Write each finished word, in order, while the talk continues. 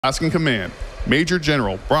Task in Command, Major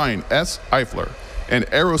General Brian S. Eifler, and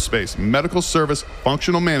Aerospace Medical Service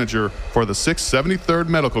Functional Manager for the 673rd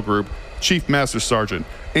Medical Group, Chief Master Sergeant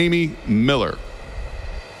Amy Miller.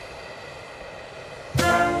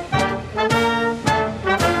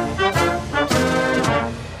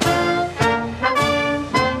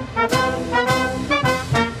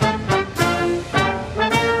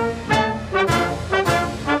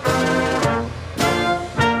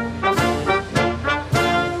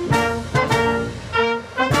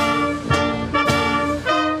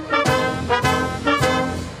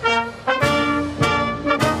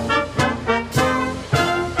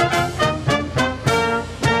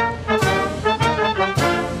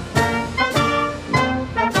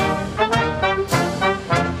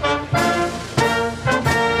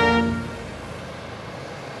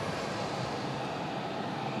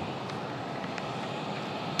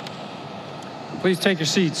 Please take your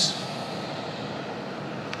seats.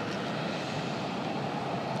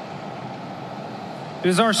 It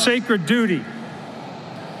is our sacred duty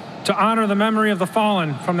to honor the memory of the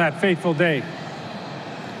fallen from that fateful day.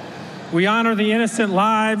 We honor the innocent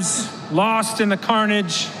lives lost in the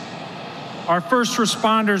carnage, our first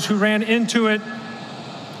responders who ran into it,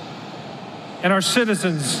 and our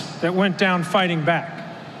citizens that went down fighting back.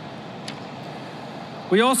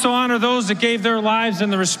 We also honor those that gave their lives in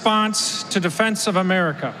the response to defense of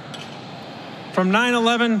America. From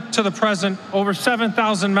 9/11 to the present, over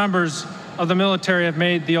 7,000 members of the military have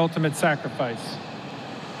made the ultimate sacrifice.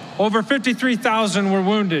 Over 53,000 were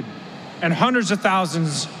wounded, and hundreds of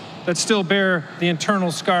thousands that still bear the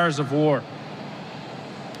internal scars of war.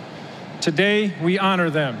 Today, we honor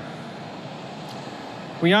them.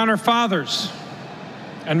 We honor fathers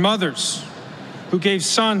and mothers who gave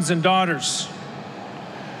sons and daughters.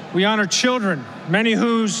 We honor children, many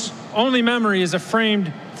whose only memory is a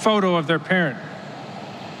framed photo of their parent.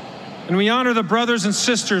 And we honor the brothers and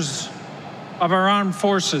sisters of our armed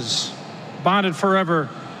forces, bonded forever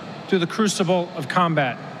through the crucible of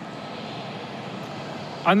combat.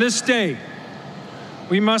 On this day,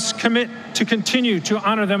 we must commit to continue to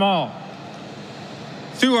honor them all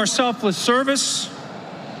through our selfless service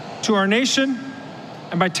to our nation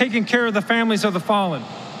and by taking care of the families of the fallen.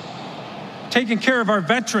 Taking care of our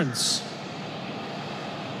veterans.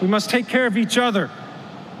 We must take care of each other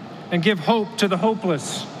and give hope to the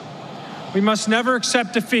hopeless. We must never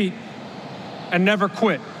accept defeat and never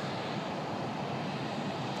quit.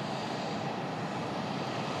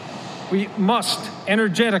 We must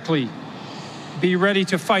energetically be ready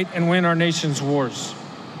to fight and win our nation's wars.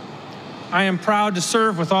 I am proud to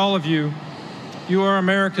serve with all of you. You are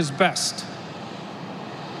America's best.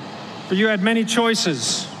 For you had many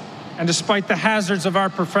choices, and despite the hazards of our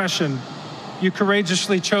profession, you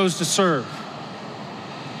courageously chose to serve.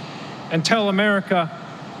 And tell America,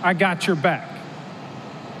 I got your back.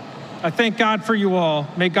 I thank God for you all.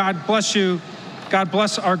 May God bless you. God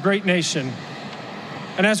bless our great nation.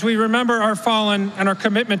 And as we remember our fallen and our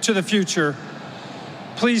commitment to the future,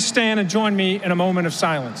 please stand and join me in a moment of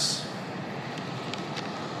silence.